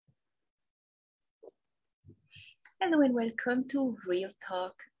Hello and welcome to Real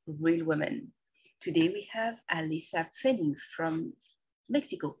Talk, Real Women. Today we have Alyssa Pfennig from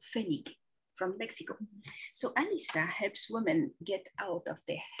Mexico, Pfennig from Mexico. So Alyssa helps women get out of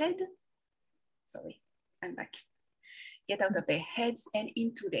their head, get out of their heads and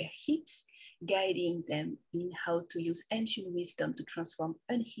into their hips, guiding them in how to use ancient wisdom to transform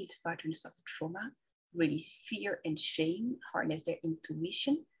unhealed patterns of trauma, release fear and shame, harness their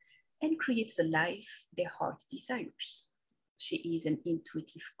intuition, and creates a life their heart desires. She is an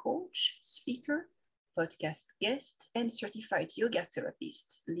intuitive coach, speaker, podcast guest, and certified yoga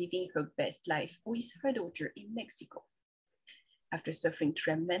therapist, living her best life with her daughter in Mexico. After suffering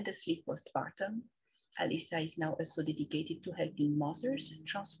tremendously postpartum, Alyssa is now also dedicated to helping mothers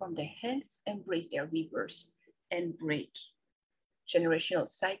transform their health, embrace their rebirth, and break generational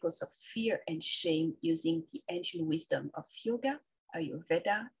cycles of fear and shame using the ancient wisdom of yoga,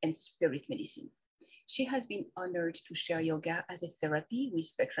 Ayurveda, and spirit medicine. She has been honored to share yoga as a therapy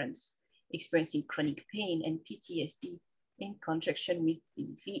with veterans experiencing chronic pain and PTSD in conjunction with the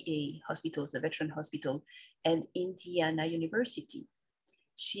VA hospitals, the Veteran Hospital, and Indiana University.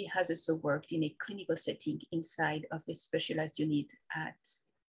 She has also worked in a clinical setting inside of a specialized unit at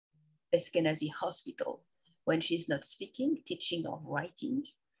S1E16 Hospital. When she's not speaking, teaching, or writing,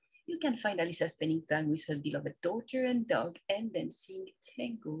 you can find Alyssa spending time with her beloved daughter and dog and dancing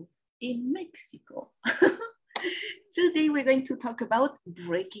tango in Mexico. Today, we're going to talk about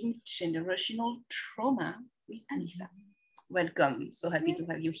breaking generational trauma with Alyssa. Welcome. So happy to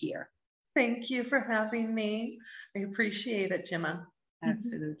have you here. Thank you for having me. I appreciate it, Gemma.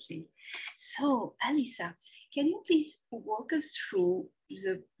 Absolutely. So, Alyssa, can you please walk us through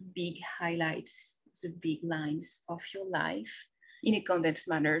the big highlights, the big lines of your life in a condensed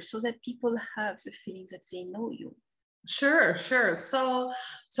manner so that people have the feeling that they know you? Sure. So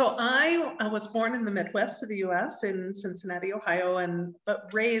I was born in the Midwest of the U.S. in Cincinnati, Ohio,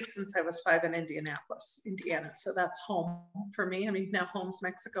 but raised since I was 5 in Indianapolis, Indiana. So that's home for me. I mean, now home's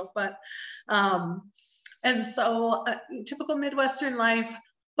Mexico, but and so typical Midwestern life.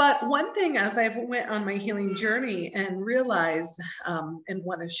 But one thing, as I went on my healing journey and realized, and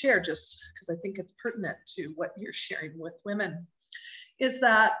want to share, just because I think it's pertinent to what you're sharing with women, is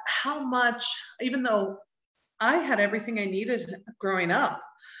that how much, even though I had everything I needed growing up,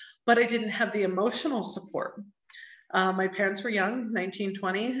 but I didn't have the emotional support. My parents were young, 19,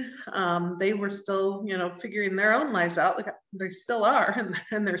 20. They were still, figuring their own lives out. Like they still are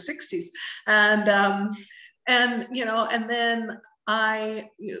in their 60s. And then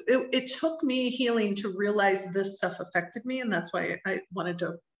it took me healing to realize this stuff affected me. And that's why I wanted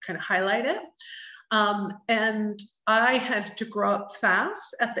to kind of highlight it. And I had to grow up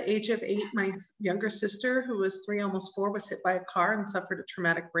fast. At the age of 8, my younger sister, who was 3, almost 4, was hit by a car and suffered a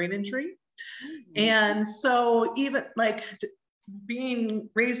traumatic brain injury. And so even like being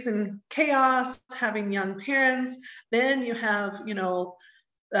raised in chaos, having young parents, then you have,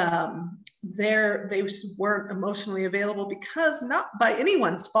 they weren't emotionally available because not by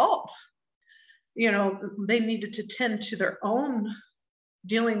anyone's fault. They needed to tend to their own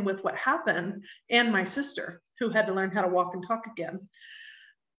dealing with what happened, and my sister, who had to learn how to walk and talk again.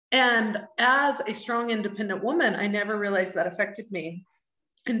 And as a strong, independent woman, I never realized that affected me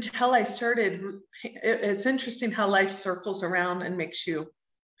until I started. It's interesting how life circles around and makes you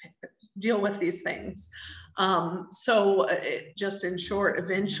deal with these things. Just in short,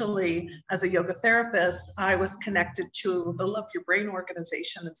 eventually, as a yoga therapist, I was connected to the Love Your Brain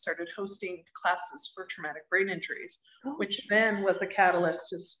organization and started hosting classes for traumatic brain injuries, which then was a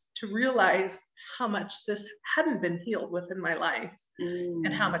catalyst to realize how much this hadn't been healed within my life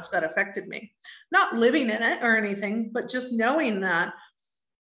and how much that affected me. Not living in it or anything, but just knowing that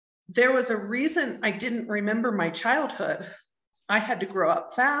there was a reason I didn't remember my childhood. I had to grow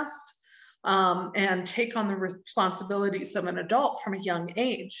up fast. And take on the responsibilities of an adult from a young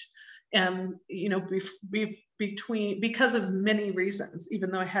age. And, because of many reasons, even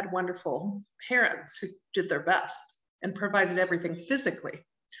though I had wonderful parents who did their best and provided everything physically.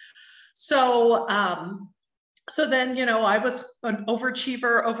 So then, I was an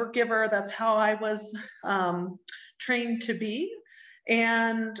overachiever, overgiver. That's how I was trained to be,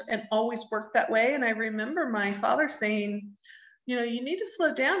 and always worked that way. And I remember my father saying, you need to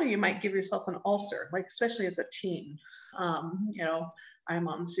slow down or you might give yourself an ulcer, like especially as a teen. I'm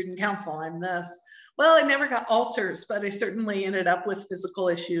on student council, I'm this. Well, I never got ulcers, but I certainly ended up with physical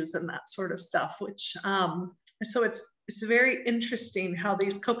issues and that sort of stuff, which, so it's very interesting how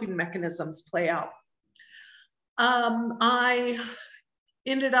these coping mechanisms play out. I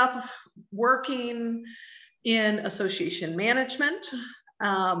ended up working in association management.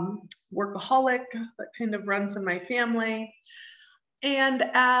 workaholic that kind of runs in my family. And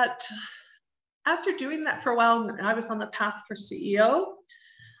after doing that for a while, I was on the path for CEO.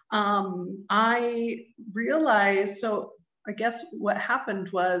 I realized, so I guess what happened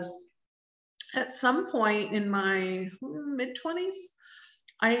was at some point in my mid-20s,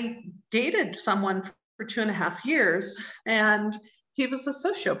 I dated someone for 2.5 years, and he was a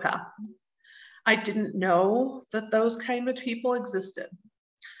sociopath. I didn't know that those kind of people existed.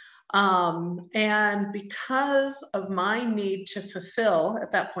 And because of my need to fulfill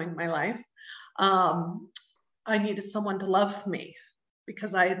at that point in my life, I needed someone to love me,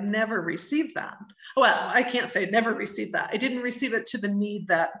 because I had never received that. Well, I can't say I'd never received that. I didn't receive it to the need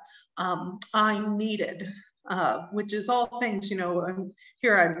that I needed, which is all things, you know,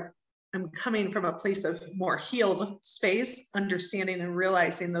 I'm coming from a place of more healed space, understanding and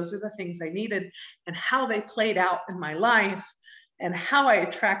realizing those are the things I needed and how they played out in my life and how I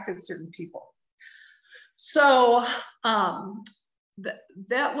attracted certain people. So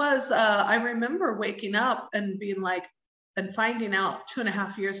that was, I remember waking up and being like, and finding out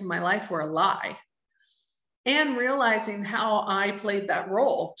 2.5 years of my life were a lie, and realizing how I played that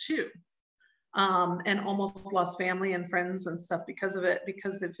role too. And almost lost family and friends and stuff because of it,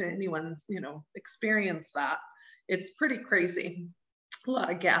 because if anyone's, you know, experienced that, it's pretty crazy. A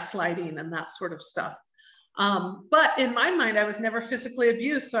lot of gaslighting and that sort of stuff. But in my mind, I was never physically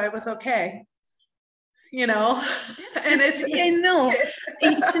abused, so I was okay. You know, and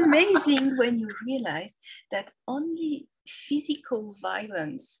it's amazing when you realize that only physical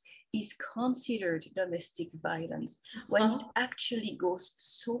violence is considered domestic violence, when it actually goes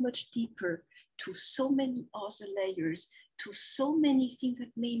so much deeper to so many other layers, to so many things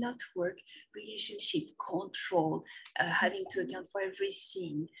that may not work: relationship, control, having to account for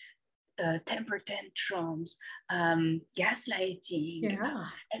everything, temper tantrums, gaslighting,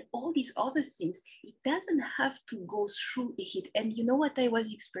 and all these other things. It doesn't have to go through a hit. And you know what I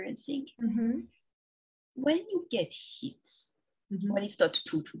was experiencing? When you get hits, when it's not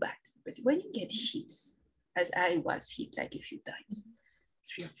too bad, but when you get hits, as I was hit like a few times,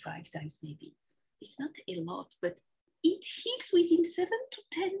 3 or 5 times maybe, it's not a lot, but it hits within 7 to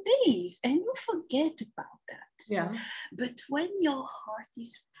 10 days and you forget about that. But when your heart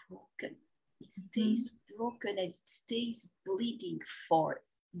is broken, it stays broken and it stays bleeding for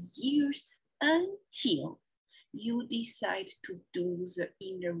years until you decide to do the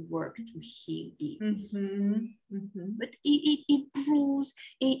inner work to heal it. But it bruise,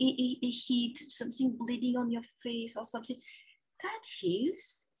 a heat, something bleeding on your face or something, that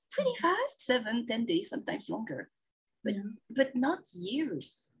heals pretty fast, 7, 10 days, sometimes longer. But not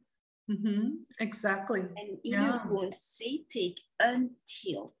years. Exactly. And inner wounds, they take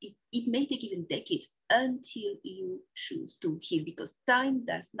until, it may take even decades until you choose to heal, because time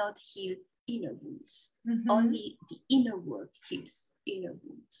does not heal inner wounds. Only the inner work heals inner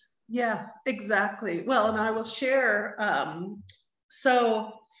wounds. Yes, exactly. Well, and I will share,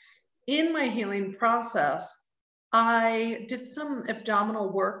 so in my healing process, I did some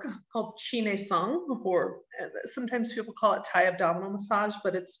abdominal work called Chine Sung, or sometimes people call it Thai abdominal massage,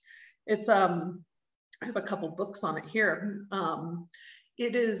 but it's I have a couple books on it here.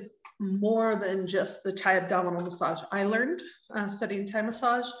 It is more than just the Thai abdominal massage I learned studying Thai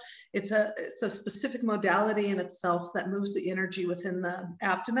massage. It's a specific modality in itself that moves the energy within the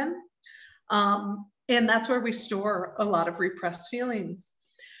abdomen. And that's where we store a lot of repressed feelings.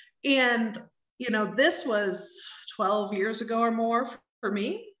 And, you know, this was 12 years ago or more for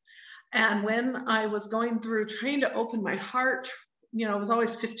me. And when I was going through trying to open my heart, you know, it was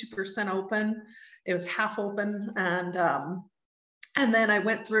always 50% open. It was half open. And then I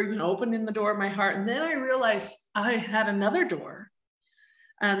went through, you know, opening the door of my heart. And then I realized I had another door.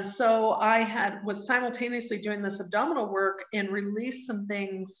 And so I was simultaneously doing this abdominal work and released some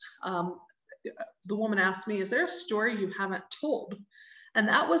things. The woman asked me, is there a story you haven't told? And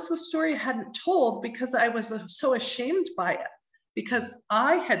that was the story I hadn't told, because I was so ashamed by it, because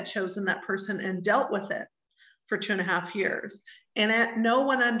I had chosen that person and dealt with it for 2.5 years. And no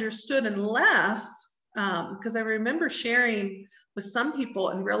one understood, unless, because I remember sharing with some people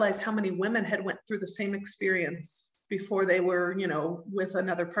and realized how many women had went through the same experience before they were, you know, with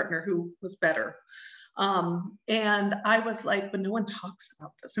another partner who was better. And I was like, but no one talks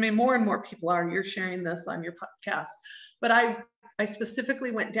about this. I mean, more and more people are. You're sharing this on your podcast. But I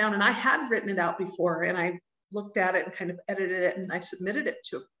specifically went down, and I had written it out before, and I looked at it and kind of edited it, and I submitted it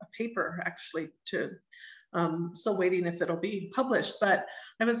to a paper, actually, to still waiting if it'll be published. But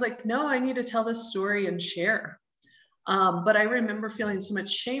I was like, no, I need to tell this story and share. But I remember feeling so much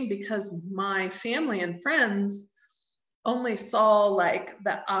shame because my family and friends only saw like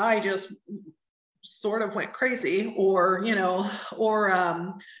that I just sort of went crazy, or, you know,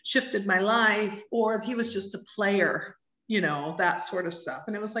 or shifted my life, or he was just a player, you know, that sort of stuff.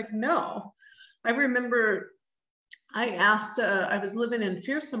 And it was like, no. I remember I asked, I was living in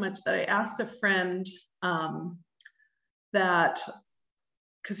fear so much that I asked a friend that,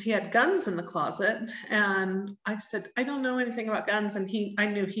 because he had guns in the closet, and I said, I don't know anything about guns. And I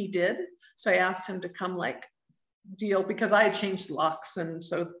knew he did. So I asked him to come like deal, because I had changed the locks. And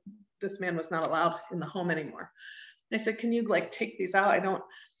so this man was not allowed in the home anymore. I said, can you like take these out?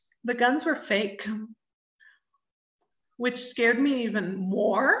 The guns were fake, which scared me even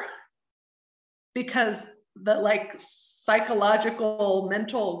more, because the like psychological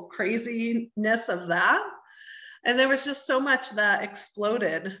mental craziness of that. And there was just so much that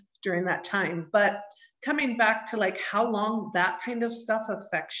exploded during that time. But coming back to like how long that kind of stuff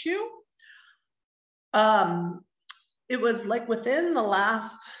affects you, it was like within the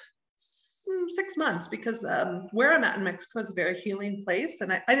last 6 months, because where I'm at in Mexico is a very healing place,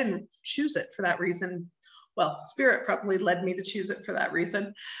 and I didn't choose it for that reason. Well, spirit probably led me to choose it for that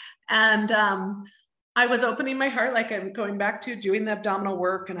reason. And I was opening my heart, like I'm going back to doing the abdominal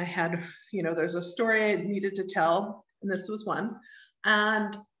work, and I had, you know, there's a story I needed to tell, and this was one.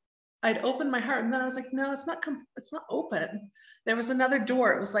 And I'd opened my heart, and then I was like, no, it's not open. There was another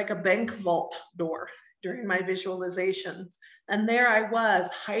door. It was like a bank vault door during my visualizations. And there I was,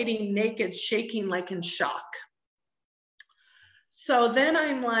 hiding naked, shaking like in shock. So then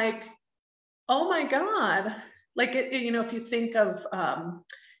I'm like, oh my God. Like, you know, if you think of,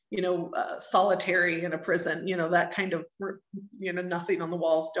 you know, solitary in a prison, you know, that kind of, you know, nothing on the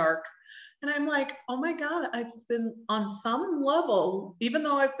walls, dark. And I'm like, oh my God, I've been on some level, even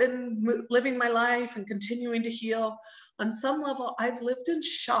though I've been living my life and continuing to heal, on some level, I've lived in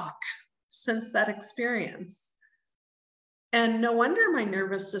shock since that experience. And no wonder my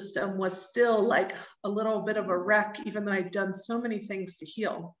nervous system was still like a little bit of a wreck, even though I'd done so many things to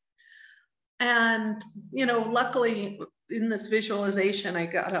heal. And, you know, luckily in this visualization, I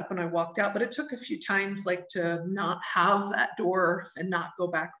got up and I walked out, but it took a few times like to not have that door and not go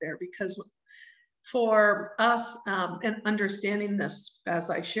back there, because for us, and understanding this as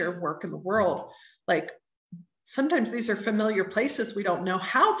I share work in the world, like sometimes these are familiar places. We don't know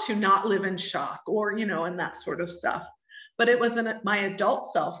how to not live in shock, or, you know, and that sort of stuff. But it was my adult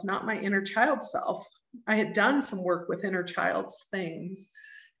self, not my inner child self. I had done some work with inner child's things,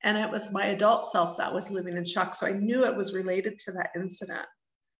 and it was my adult self that was living in shock. So I knew it was related to that incident.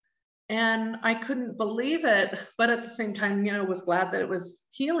 And I couldn't believe it, but at the same time, you know, was glad that it was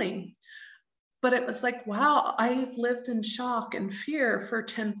healing. But it was like, wow, I've lived in shock and fear for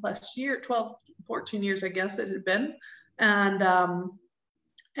 10 plus years, 12, 14 years, I guess it had been. And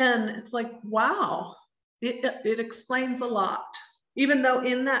it's like, wow, it explains a lot. Even though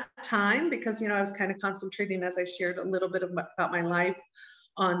in that time, because, you know, I was kind of concentrating, as I shared a little bit about my life,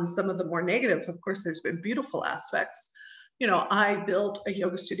 on some of the more negative. Of course, there's been beautiful aspects. You know, I built a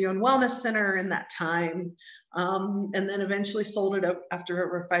yoga studio and wellness center in that time, and then eventually sold it after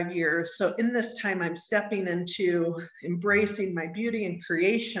over 5 years. So in this time, I'm stepping into embracing my beauty and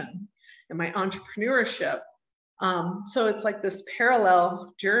creation and my entrepreneurship. So it's like this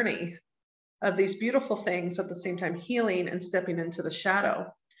parallel journey of these beautiful things, at the same time healing and stepping into the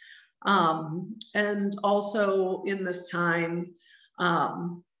shadow. And also in this time,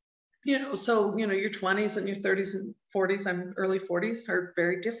 you know, so, you know, your 20s and your 30s and 40s, I'm early 40s, are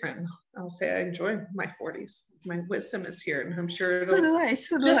very different. I'll say I enjoy my 40s. My wisdom is here, and I'm sure it'll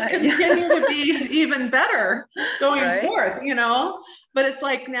continue to be even better going forth, you know. But it's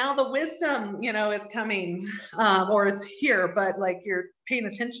like now the wisdom, you know, is coming, or it's here, but like you're paying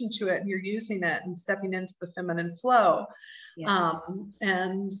attention to it and you're using it and stepping into the feminine flow. Yes.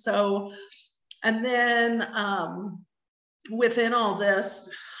 And so, and then within all this,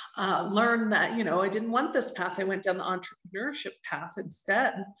 learned that, you know, I didn't want this path. I went down the entrepreneurship path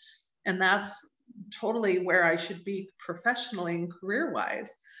instead. And that's totally where I should be professionally and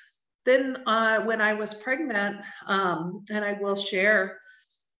career-wise. Then when I was pregnant, and I will share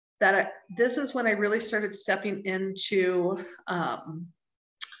that this is when I really started stepping into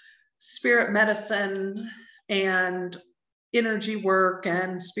spirit medicine and energy work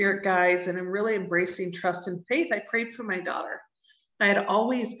and spirit guides, and I'm really embracing trust and faith. I prayed for my daughter. I had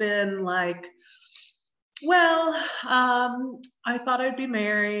always been like, well, I thought I'd be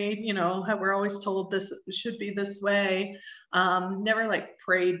married, you know, how we're always told this should be this way. Never like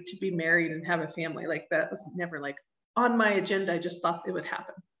prayed to be married and have a family. Like that was never like on my agenda. I just thought it would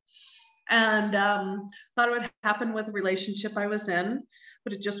happen. And thought it would happen with a relationship I was in.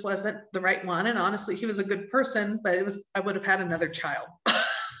 but it just wasn't the right one. And honestly, he was a good person, but I would have had another child,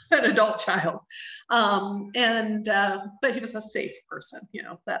 an adult child. But he was a safe person, you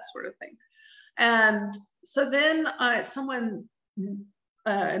know, that sort of thing. And so then someone,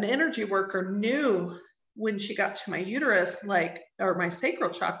 an energy worker, knew when she got to my uterus, like, or my sacral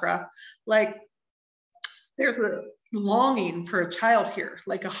chakra, like, there's a longing for a child here,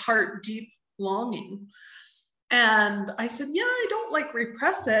 like a heart deep longing. And I said, yeah, I don't like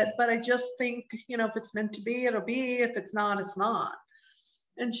repress it, but I just think, you know, if it's meant to be, it'll be. If it's not, it's not.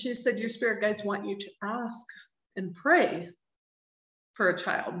 And she said, your spirit guides want you to ask and pray for a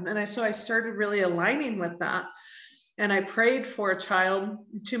child. And so I started really aligning with that. And I prayed for a child.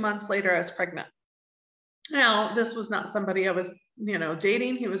 2 months later, I was pregnant. Now, this was not somebody I was, you know,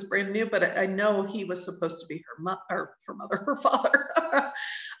 dating. He was brand new, but I know he was supposed to be her father.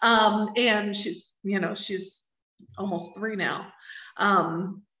 And she's, you know, she's almost 3 now.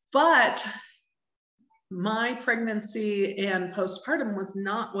 But my pregnancy and postpartum was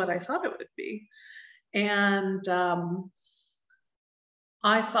not what I thought it would be. And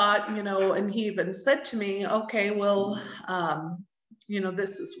I thought, you know, and he even said to me, okay, well, you know,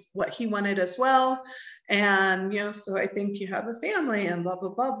 this is what he wanted as well. And, you know, so I think you have a family and blah, blah,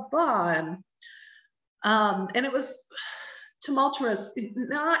 blah, blah. And it was tumultuous.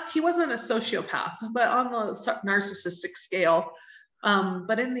 He wasn't a sociopath, but on the narcissistic scale.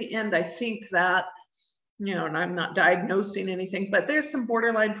 But in the end, I think that, you know, and I'm not diagnosing anything, but there's some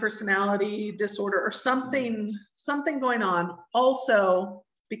borderline personality disorder or something going on. Also,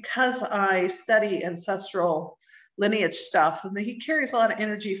 because I study ancestral lineage stuff, and he carries a lot of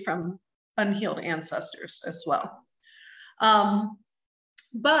energy from unhealed ancestors as well. And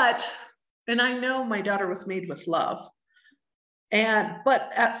I know my daughter was made with love.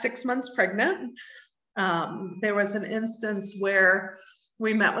 But at 6 months pregnant, there was an instance where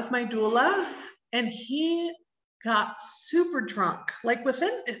we met with my doula, and he got super drunk, like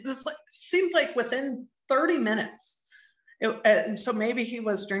seemed like within 30 minutes. And so maybe he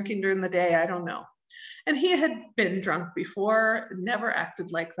was drinking during the day, I don't know. And he had been drunk before, never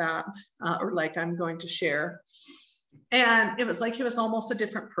acted like that, or like I'm going to share. And it was like he was almost a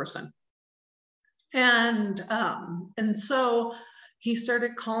different person. And so he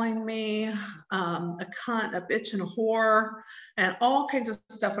started calling me a cunt, a bitch, and a whore, and all kinds of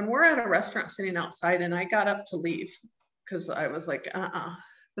stuff. And we're at a restaurant sitting outside, and I got up to leave because I was like,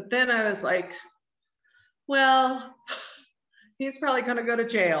 But then I was like, well, he's probably going to go to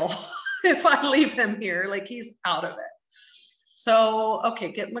jail if I leave him here. Like, he's out of it. So,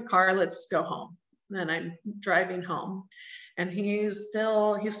 okay, get in the car, let's go home. And I'm driving home. And he's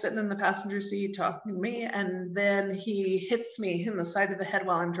sitting in the passenger seat talking to me. And then he hits me in the side of the head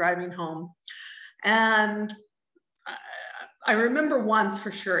while I'm driving home. And I remember once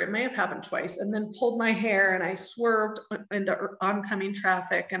for sure, it may have happened twice, and then pulled my hair and I swerved into oncoming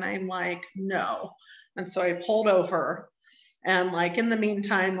traffic. And I'm like, no. And so I pulled over. And like, in the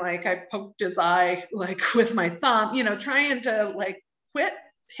meantime, like, I poked his eye, like, with my thumb, you know, trying to like quit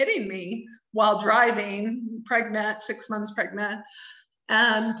hitting me while driving, pregnant, 6 months pregnant,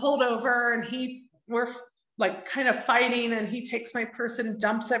 and pulled over. And we're like kind of fighting, and he takes my purse and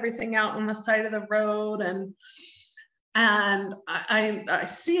dumps everything out on the side of the road. And I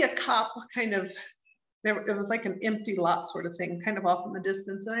see a cop kind of, it was like an empty lot sort of thing, kind of off in the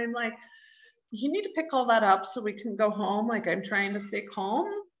distance. And I'm like, you need to pick all that up so we can go home. Like, I'm trying to stay calm.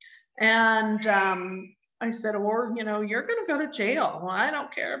 And I said, or, you know, you're going to go to jail. Well, I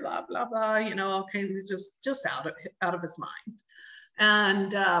don't care, blah, blah, blah, you know, okay, just out of his mind.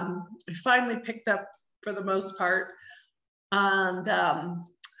 And I finally picked up for the most part. And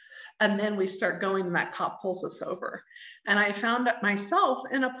then we start going, and that cop pulls us over. And I found myself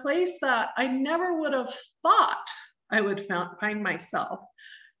in a place that I never would have thought I would find myself.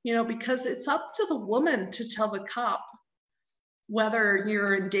 You know, because it's up to the woman to tell the cop whether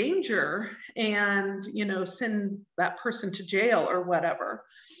you're in danger and, you know, send that person to jail or whatever.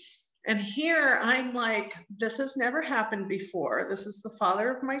 And here I'm like, this has never happened before. This is the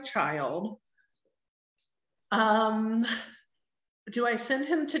father of my child. Do I send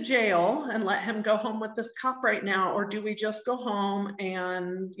him to jail and let him go home with this cop right now? Or do we just go home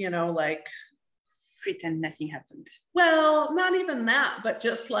and, you know, like, pretend nothing happened? Well, not even that, but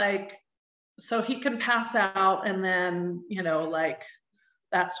just like, so he can pass out, and then, you know, like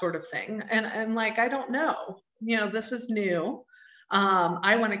that sort of thing. And like, I don't know, you know, this is new.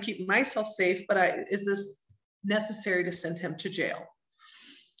 I want to keep myself safe, but is this necessary to send him to jail?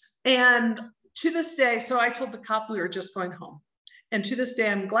 And to this day, so I told the cop we were just going home. And to this day,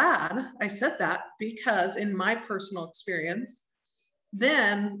 I'm glad I said that, because in my personal experience,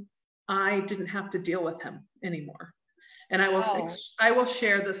 then I didn't have to deal with him anymore. And I will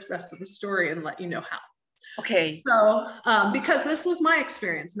share this rest of the story and let you know how. Okay. So, because this was my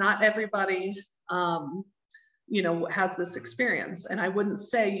experience, not everybody, has this experience. And I wouldn't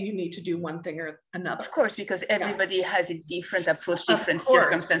say you need to do one thing or another. Of course, because everybody has a different approach, different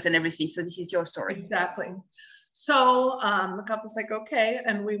circumstance and everything. So this is your story. Exactly. So the couple's like, okay.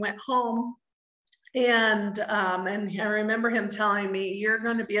 And we went home. And I remember him telling me, you're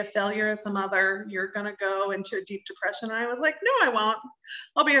going to be a failure as a mother. You're going to go into a deep depression. And I was like, no, I won't.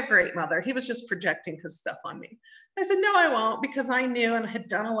 I'll be a great mother. He was just projecting his stuff on me. I said, no, I won't, because I knew and had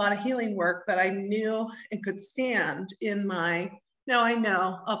done a lot of healing work that I knew and could stand in my, no, I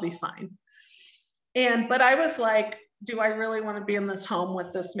know I'll be fine. But I was like, do I really want to be in this home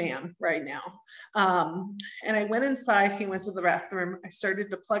with this man right now? And I went inside. He went to the bathroom. I started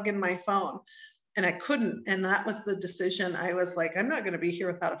to plug in my phone. And I couldn't, and that was the decision. I was like, I'm not going to be here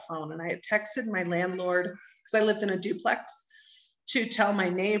without a phone. And I had texted my landlord, because I lived in a duplex, to tell my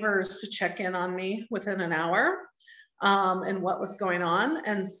neighbors to check in on me within an hour and what was going on.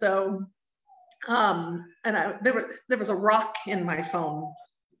 And so, there was a rock in my phone,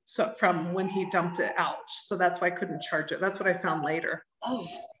 so from when he dumped it out. So that's why I couldn't charge it. That's what I found later. Oh.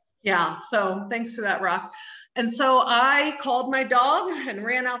 Yeah, so thanks for that rock. And so I called my dog and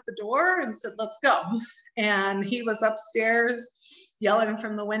ran out the door and said, let's go. And he was upstairs yelling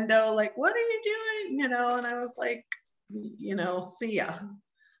from the window, like, what are you doing? And I was like, see ya.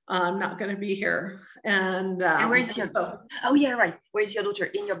 I'm not going to be here. And where is your daughter? Oh, yeah, right. Where is your daughter?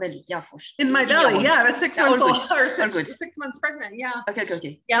 In your belly? Yeah, for sure. In my belly, yeah. I was 6 months old, or 6 months pregnant. Yeah.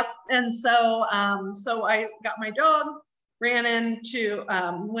 Okay. Yep. And so, so I got my dog, ran into,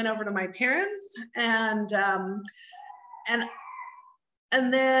 went over to my parents, and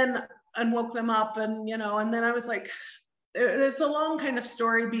woke them up, and then I was like, there's a long kind of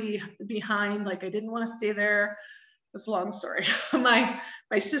story behind, like, I didn't want to stay there. It's a long story. My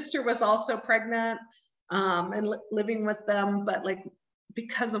sister was also pregnant and living with them, but like,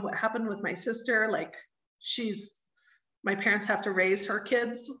 because of what happened with my sister, like, my parents have to raise her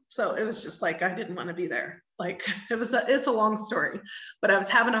kids. So it was just like, I didn't want to be there. Like, it's a long story, but I was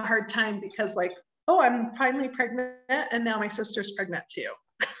having a hard time because, like, oh, I'm finally pregnant, and now my sister's pregnant too,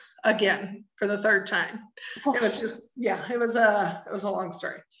 again, for the third time. It was just, it was a long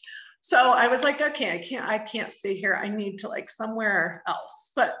story. So I was like, okay, I can't stay here. I need to, like, somewhere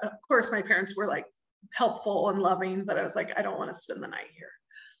else. But of course my parents were like helpful and loving, but I was like, I don't want to spend the night here.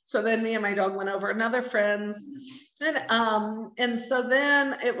 So then me and my dog went over another friend's, and so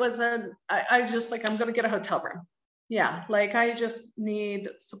then it was I just like, I'm going to get a hotel room. Yeah. Like, I just need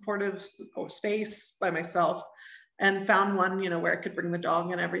supportive space by myself, and found one, where I could bring the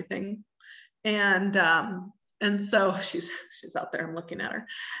dog and everything. And so she's out there. I'm looking at her,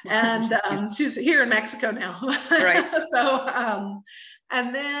 and she's here in Mexico now. Right. So,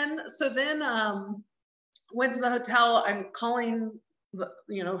 and then went to the hotel. I'm calling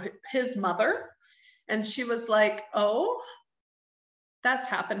his mother, and she was like, oh, that's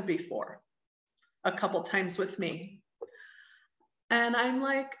happened before a couple times with me. And I'm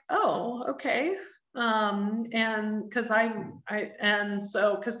like, oh, okay. And because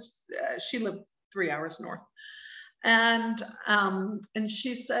because she lived 3 hours north, and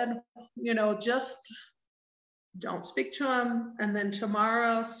she said, just don't speak to him, and then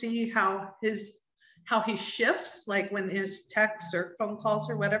tomorrow see how he shifts, like when his texts or phone calls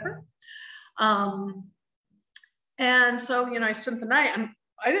or whatever. And so, I spent the night.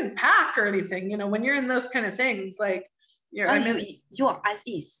 I didn't pack or anything. When you're in those kind of things, like, you're as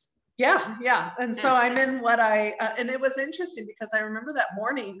is. Yeah. And so I'm in what and it was interesting because I remember that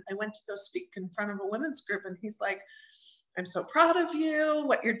morning I went to go speak in front of a women's group, and he's like, I'm so proud of you,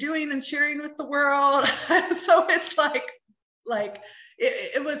 what you're doing and sharing with the world. So it's like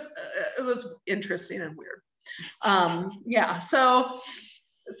it was interesting and weird. Yeah. So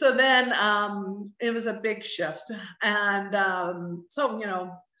then it was a big shift. And so,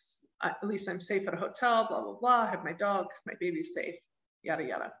 at least I'm safe at a hotel, blah, blah, blah. I have my dog, my baby's safe, yada,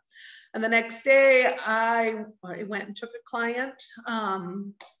 yada. And the next day I went and took a client,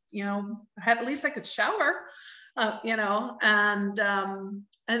 at least I could shower, and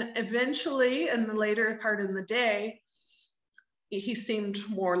eventually in the later part of the day, he seemed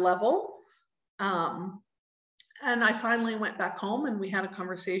more level. And I finally went back home and we had a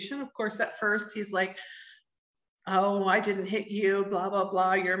conversation. Of course, at first he's like, oh, I didn't hit you, blah, blah,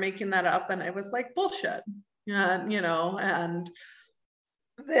 blah. You're making that up. And I was like, bullshit, and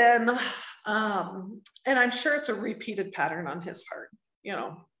then, and I'm sure it's a repeated pattern on his part,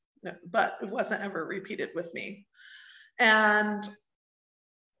 but it wasn't ever repeated with me. And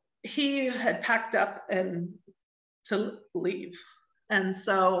he had packed up and to leave. And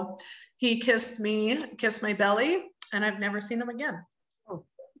so he kissed me, kissed my belly, and I've never seen him again. Oh.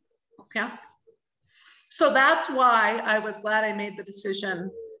 Yeah. So that's why I was glad I made the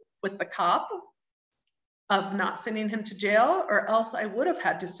decision with the cop of not sending him to jail, or else I would have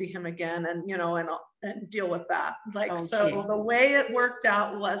had to see him again and, you know, and deal with that. Like, Okay. so the way it worked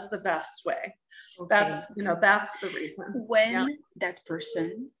out was the best way. Okay. That's, you know, that's the reason. When that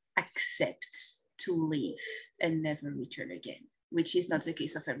person accepts to leave and never return again, which is not the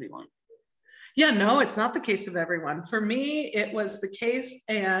case of everyone. Yeah, no, it's not the case of everyone. For me, it was the case,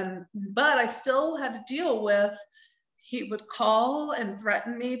 but I still had to deal with, he would call and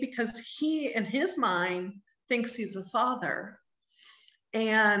threaten me because he, in his mind, thinks he's a father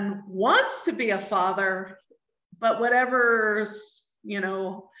and wants to be a father, but whatever's, you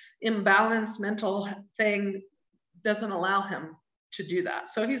know, imbalanced mental thing doesn't allow him to do that.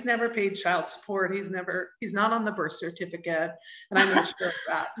 So he's never paid child support. He's not on the birth certificate. And I made sure of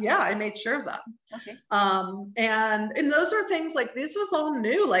that. Yeah, I made sure of that. Okay. And those are things like, this was all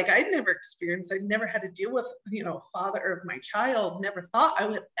new. Like I'd never experienced, I'd never had to deal with, you know, a father of my child, never thought I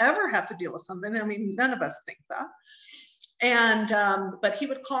would ever have to deal with something. I mean, none of us think that. And, but he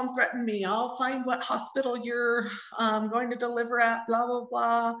would call and threaten me. I'll find what hospital you're going to deliver at, blah, blah,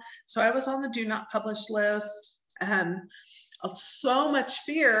 blah. So I was on the do not publish list, and so much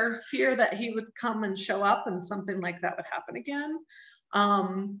fear that he would come and show up and something like that would happen again.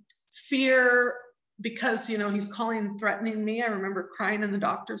 Fear because, you know, he's calling and threatening me. I remember crying in the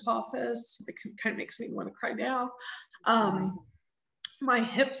doctor's office. It kind of makes me want to cry now. My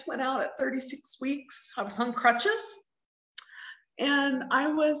hips went out at 36 weeks. I was on crutches. And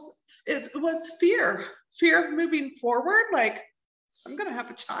it was fear of moving forward. Like, I'm going to have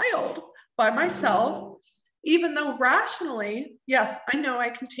a child by myself. Even though rationally, yes, I know I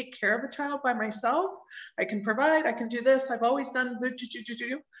can take care of a child by myself. I can provide, I can do this. I've always done,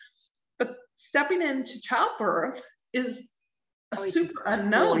 but stepping into childbirth is a super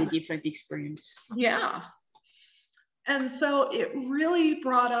unknown. Totally different experience. Yeah. And so it really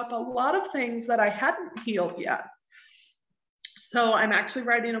brought up a lot of things that I hadn't healed yet. So I'm actually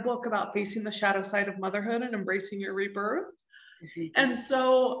writing a book about facing the shadow side of motherhood and embracing your rebirth. And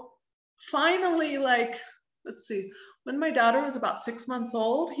so finally, like, let's see, when my daughter was about 6 months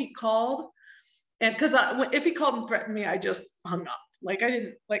old, he called, and because if he called and threatened me, I just hung up. Like I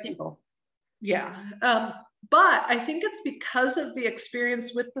didn't like. Simple. Yeah. But I think it's because of the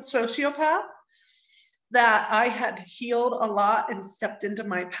experience with the sociopath that I had healed a lot and stepped into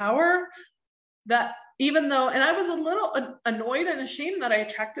my power, that even though, and I was a little annoyed and ashamed that I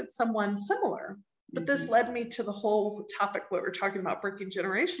attracted someone similar. But this led me to the whole topic what we're talking about, breaking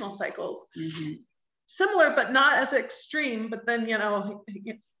generational cycles. Similar, but not as extreme. But then, you know,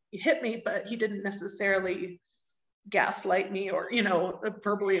 he hit me, but he didn't necessarily gaslight me or, you know,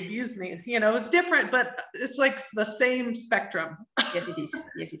 verbally abuse me. You know, it was different, but it's like the same spectrum. Yes, it is.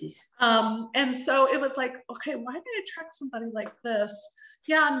 Yes, it is. And so it was like, okay, why did I attract somebody like this?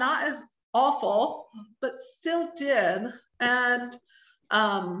 Yeah, not as awful, but still did. And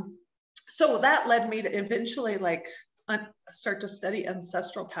so that led me to eventually like start to study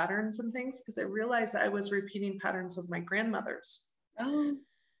ancestral patterns and things, because I realized I was repeating patterns of my grandmothers. Oh,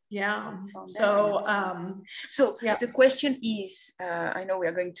 yeah. So yeah. The question is, I know we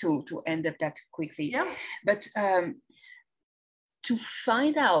are going to end up that quickly, but to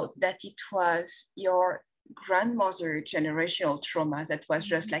find out that it was your grandmother generational trauma that was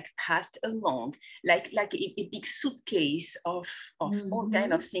just like passed along, like a big suitcase of all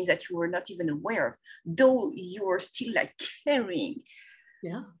kind of things that you were not even aware of, though you were still like carrying.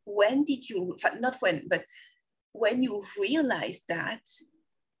 Yeah. When did you, not when, but when you realized that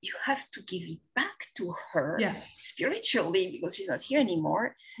you have to give it back to her, spiritually, because she's not here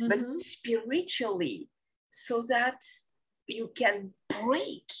anymore, but spiritually, so that you can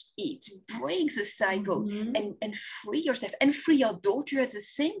break the cycle and free yourself and free your daughter at the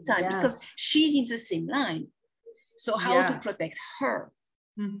same time, because she's in the same line. So how to protect her?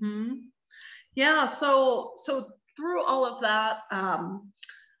 Yeah, so through all of that,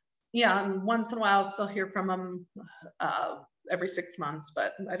 and once in a while I'll still hear from him every 6 months,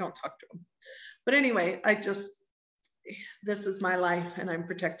 but I don't talk to him. But anyway, this is my life, and I'm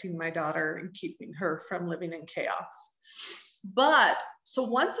protecting my daughter and keeping her from living in chaos. But so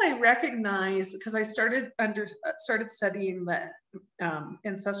once I recognized, because I started studying the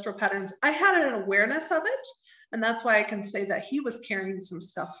ancestral patterns, I had an awareness of it, and that's why I can say that he was carrying some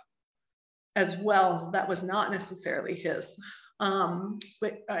stuff as well that was not necessarily his.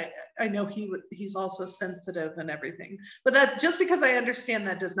 But I know he's also sensitive and everything, but that just because I understand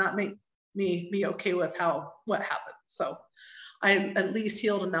that does not make me be okay with what happened. So I at least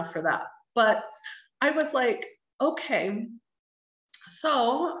healed enough for that. But I was like, okay,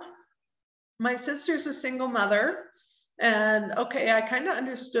 so my sister's a single mother, and okay, I kind of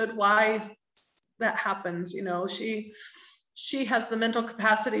understood why that happens. You know, she has the mental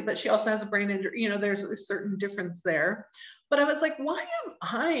capacity, but she also has a brain injury. You know, there's a certain difference there. But I was like, why am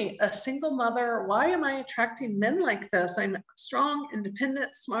I a single mother? Why am I attracting men like this? I'm strong,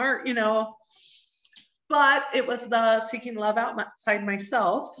 independent, smart, you know. But it was the seeking love outside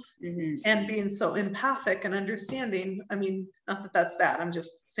myself, and being so empathic and understanding. I mean, not that that's bad. I'm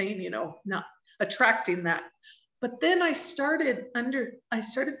just saying, you know, not attracting that. But then I started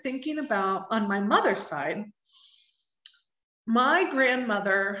thinking about, on my mother's side, my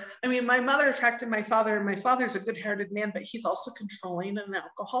grandmother, I mean, my mother attracted my father, and my father's a good-hearted man, but he's also controlling and an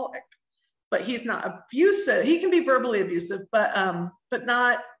alcoholic. But he's not abusive. He can be verbally abusive, but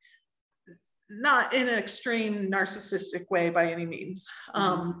not in an extreme narcissistic way by any means.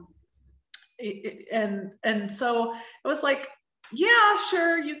 And so it was like, yeah,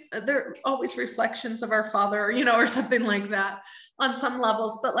 sure, there are always reflections of our father, you know, or something like that on some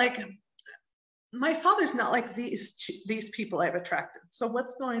levels, but like, my father's not like these people I've attracted. So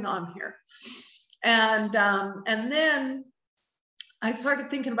what's going on here? And then I started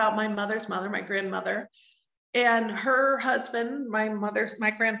thinking about my mother's mother, my grandmother, and her husband. My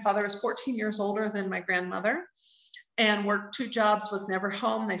grandfather was 14 years older than my grandmother, and worked 2 jobs, was never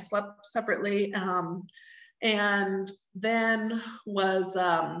home. They slept separately. And then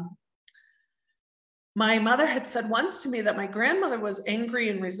my mother had said once to me that my grandmother was angry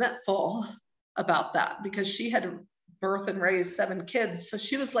and resentful about that, because she had to birth and raise 7 kids. So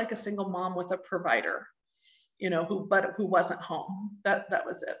she was like a single mom with a provider, you know, who wasn't home. That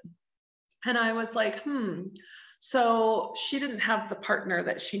was it. And I was like, so she didn't have the partner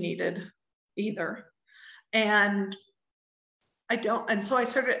that she needed either. And so I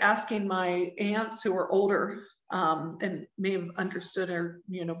started asking my aunts who were older, and may have understood or,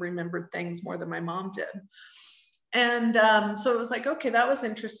 you know, remembered things more than my mom did. And so it was like, okay, that was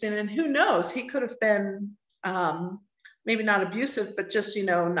interesting. And who knows, he could have been maybe not abusive, but just, you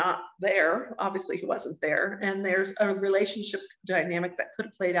know, not there. Obviously he wasn't there. And there's a relationship dynamic that could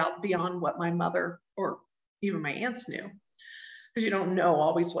have played out beyond what my mother or even my aunts knew, because you don't know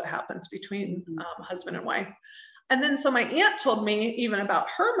always what happens between husband and wife. And then so my aunt told me even about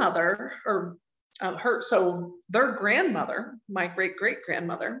her mother, or so their grandmother, my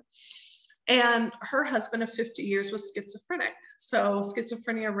great-great-grandmother, and her husband of 50 years was schizophrenic. So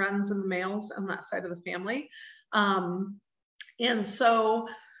schizophrenia runs in the males on that side of the family. And so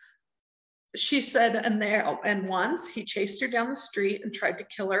she said, and once he chased her down the street and tried to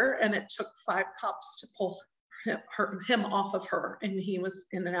kill her, and it took 5 cops to pull him off of her. And he was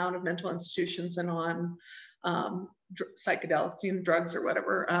in and out of mental institutions and on psychedelics, you know, drugs or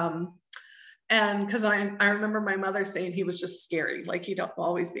whatever. And because I remember my mother saying he was just scary, like he'd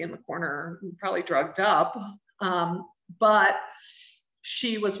always be in the corner, probably drugged up. But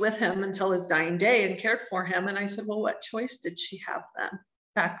she was with him until his dying day and cared for him. And I said, well, what choice did she have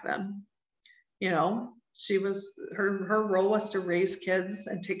back then? You know, her role was to raise kids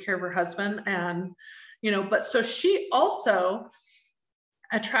and take care of her husband. And, you know, but so she also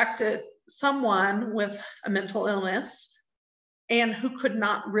attracted someone with a mental illness and who could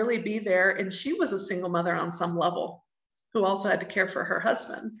not really be there. And she was a single mother on some level who also had to care for her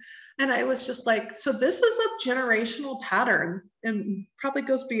husband. And I was just like, so this is a generational pattern and probably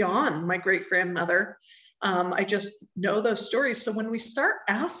goes beyond my great-grandmother. I just know those stories. So when we start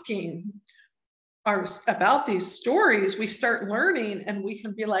asking about these stories, we start learning, and we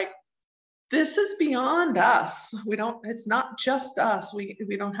can be like, this is beyond us. It's not just us. We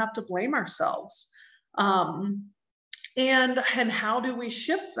don't have to blame ourselves. And how do we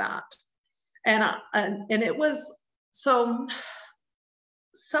shift that? And it was, so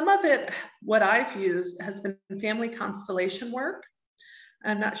some of it, what I've used has been family constellation work.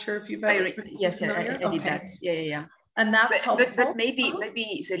 I'm not sure if you've ever. Yes, I did that. Yeah. And that's helpful. But maybe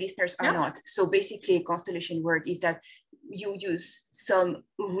the listeners are not. So basically, constellation work is that you use some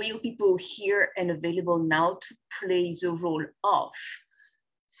real people here and available now to play the role of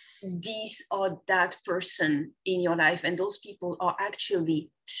this or that person in your life, and those people are actually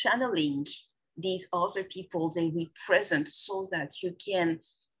channeling these other people they represent, so that you can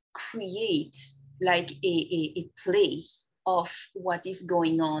create like a play of what is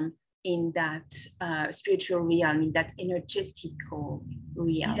going on in that spiritual realm, in that energetical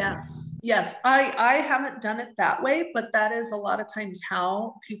realm. Yes. I haven't done it that way, but that is a lot of times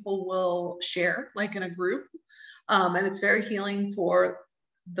how people will share, like in a group. And it's very healing for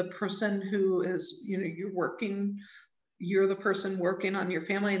the person who is, you're the person working on your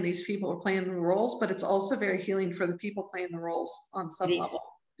family, and these people are playing the roles, but it's also very healing for the people playing the roles on some level.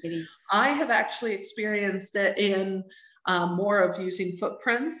 It is. I have actually experienced it in more of using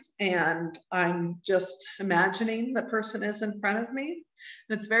footprints, and I'm just imagining the person is in front of me.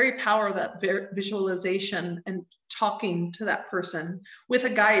 And it's very powerful, that visualization and talking to that person with a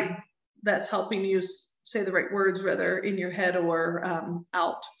guide that's helping you say the right words, whether in your head or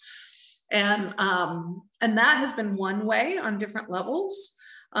out. And that has been one way on different levels.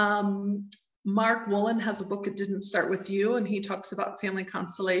 Mark Woolen has a book, It Didn't Start With You, and he talks about family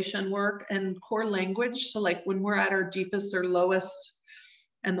constellation work and core language. So like when we're at our deepest or lowest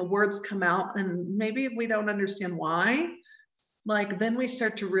and the words come out and maybe we don't understand why, like then we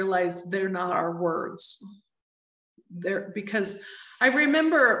start to realize they're not our words. Because I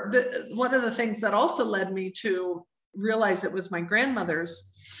remember one of the things that also led me to realize it was my grandmother's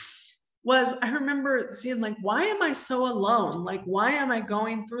was I remember seeing like, why am I so alone? Like, why am I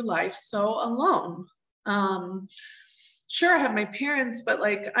going through life so alone? Sure, I have my parents, but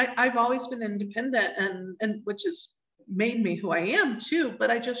like I've always been independent, and which has made me who I am too. But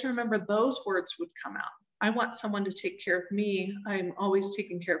I just remember those words would come out. I want someone to take care of me. I'm always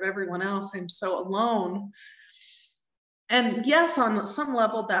taking care of everyone else. I'm so alone. And yes, on some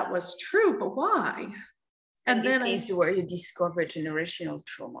level that was true, but why? And this is where you discover generational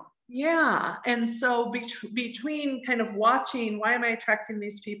trauma. Yeah. And so between kind of watching, why am I attracting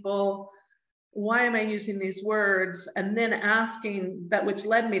these people? Why am I using these words? And then asking that, which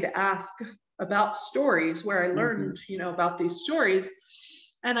led me to ask about stories where I learned, about these stories.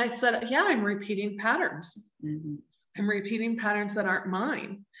 And I said, yeah, I'm repeating patterns. I'm repeating patterns that aren't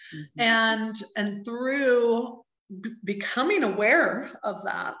mine. And through becoming aware of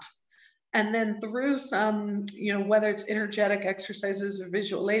that, and then through some, whether it's energetic exercises or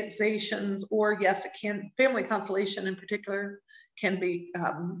visualizations, or yes, it can, family constellation in particular can be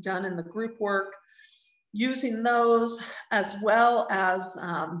done in the group work, using those as well as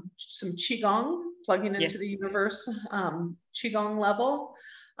some Qigong, plugging into the universe, Qigong level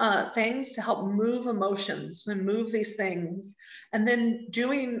things to help move emotions and move these things. And then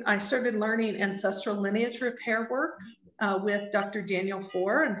I started learning ancestral lineage repair work with Dr. Daniel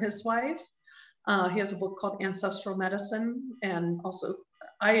Four and his wife. He has a book called Ancestral Medicine, and also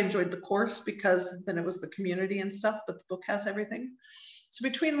I enjoyed the course because then it was the community and stuff, but the book has everything. So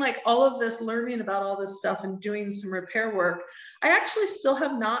between like all of this, learning about all this stuff and doing some repair work, I actually still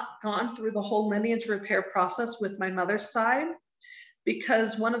have not gone through the whole lineage repair process with my mother's side,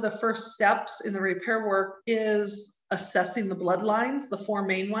 because one of the first steps in the repair work is assessing the bloodlines, the 4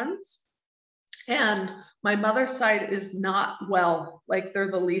 main ones. And my mother's side is not well, like they're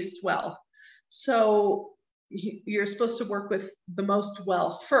the least well. So you're supposed to work with the most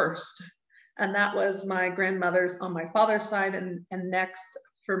well first. And that was my grandmother's on my father's side. And next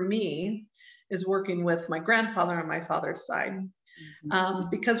for me is working with my grandfather on my father's side.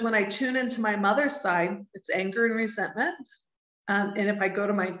 Because when I tune into my mother's side, it's anger and resentment. And if I go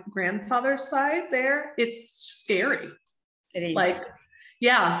to my grandfather's side there, it's scary. It is. Like,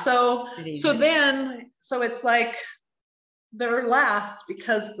 yeah. So it's like they're last,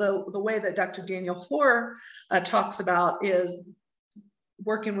 because the way that Dr. Daniel Four talks about is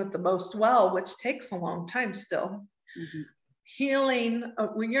working with the most well, which takes a long time still. Healing,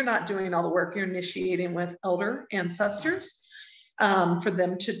 when you're not doing all the work, you're initiating with elder ancestors for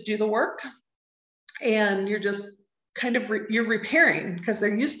them to do the work. And you're just kind of, you're repairing, because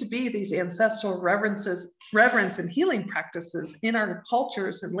there used to be these ancestral reverence and healing practices in our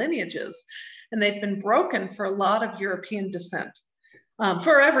cultures and lineages. And they've been broken for a lot of European descent,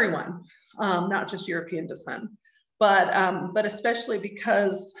 for everyone, not just European descent, but especially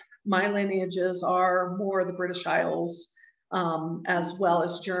because my lineages are more the British Isles, as well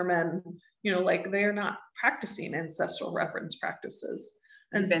as German, like they're not practicing ancestral reverence practices.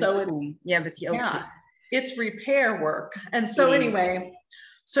 And so it's repair work. And so anyway,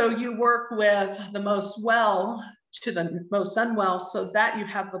 so you work with the most well to the most unwell, so that you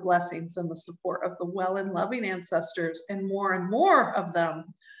have the blessings and the support of the well and loving ancestors, and more of them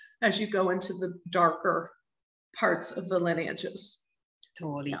as you go into the darker parts of the lineages.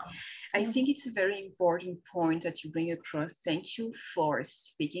 Totally. I think it's a very important point that you bring across. Thank you for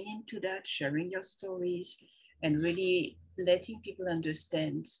speaking into that, sharing your stories, and really letting people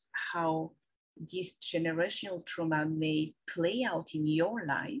understand how this generational trauma may play out in your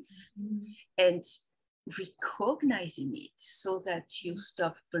life, and recognizing it so that you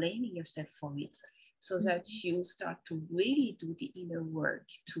stop blaming yourself for it, so that you start to really do the inner work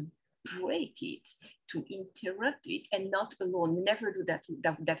to break it, to interrupt it, and not alone. You never do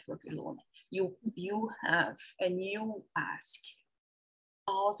that work alone. You have and you ask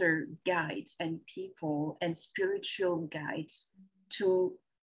other guides and people and spiritual guides to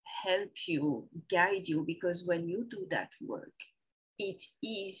help you, guide you, because when you do that work, it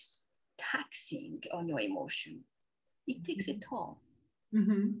is taxing on your emotion. It takes a toll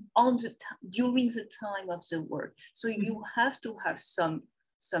on during the time of the work. So you have to have some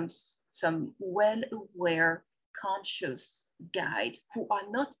well-aware, conscious guide who are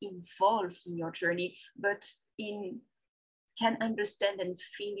not involved in your journey, but can understand and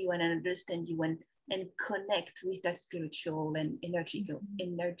feel you and understand you and connect with that spiritual and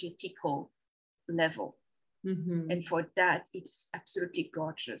energetical level. And for that, it's absolutely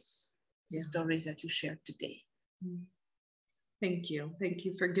gorgeous, the stories that you shared today. Thank you. Thank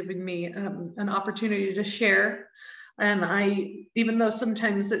you for giving me an opportunity to share. And even though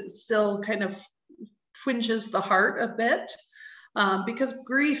sometimes it still kind of twinges the heart a bit, because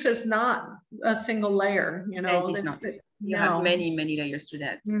grief is not a single layer, you know. It is not. You have many layers to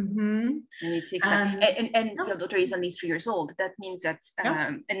that. And it takes time. And your daughter is only 3 years old. That means that,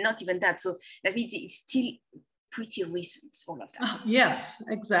 and not even that. So that means it's still pretty recent, all of that. Yes,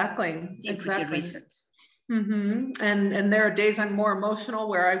 exactly. Still pretty recent. And there are days I'm more emotional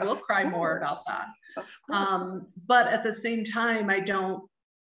where I will cry more about that. Of course. But at the same time, I don't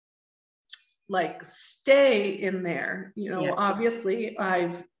like stay in there. You know, obviously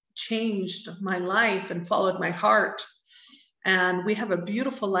I've changed my life and followed my heart. And we have a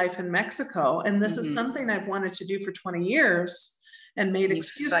beautiful life in Mexico. And this is something I've wanted to do for 20 years and made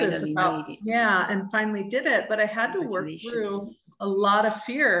excuses about, and finally did it. But I had to work through a lot of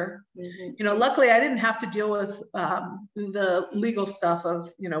fear. You know, luckily I didn't have to deal with the legal stuff of,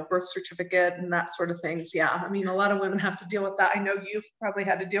 you know, birth certificate and that sort of things. I mean, a lot of women have to deal with that. I know you've probably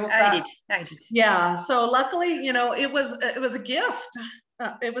had to deal with that. I did. Yeah. So luckily, you know, it was a gift.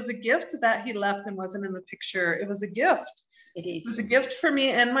 It was a gift that he left and wasn't in the picture. It was a gift. It was a gift for me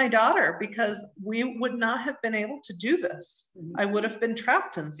and my daughter, because we would not have been able to do this. I would have been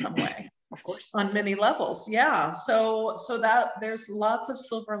trapped in some way. Of course. On many levels. So that there's lots of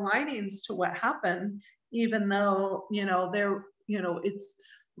silver linings to what happened, even though, you know,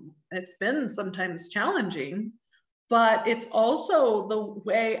 it's been sometimes challenging, but it's also the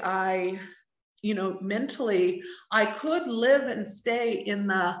way I, you know, mentally, I could live and stay in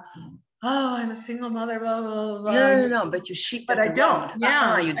the, oh, I'm a single mother, blah, blah, blah. No, but you shift that around.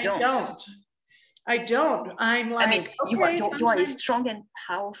 Don't. You don't. I don't. I'm like, I mean, okay, you are a strong and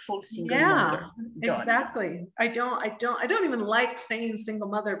powerful single mother. Exactly. I don't even like saying single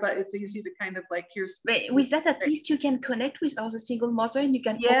mother, but it's easy to kind of like, but with that, at least you can connect with other single mother and you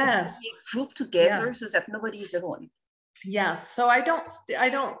can group together so that nobody is alone. Yes. So I've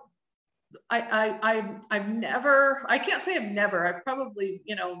never, I can't say I've never, I've probably,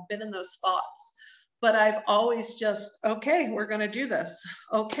 you know, been in those spots, but I've always just, okay, we're going to do this.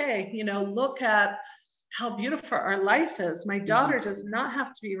 Okay. You know, look at how beautiful our life is. My daughter does not have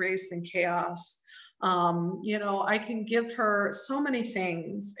to be raised in chaos. You know, I can give her so many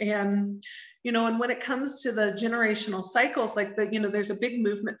things. And, you know, and when it comes to the generational cycles, like you know, there's a big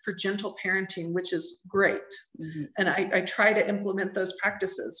movement for gentle parenting, which is great. And I try to implement those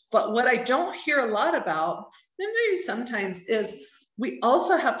practices. But what I don't hear a lot about, and maybe sometimes, is we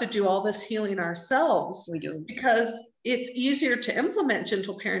also have to do all this healing ourselves. We do. Because it's easier to implement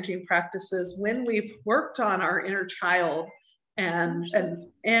gentle parenting practices when we've worked on our inner child and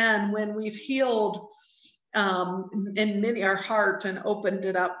when we've healed in our heart and opened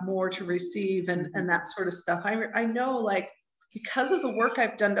it up more to receive and that sort of stuff. I know, like, because of the work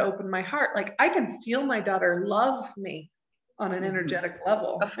I've done to open my heart, like, I can feel my daughter love me on an energetic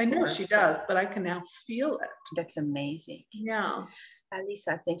level. I know she does, but I can now feel it. That's amazing. Yeah.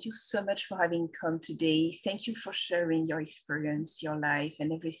 Alyssa, thank you so much for having come today. Thank you for sharing your experience, your life,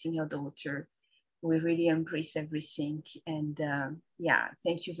 and everything, your daughter. We really embrace everything. And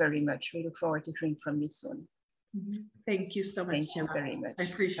thank you very much. We look forward to hearing from you soon. Thank you so much. Thank you very much. I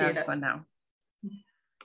appreciate it. For now.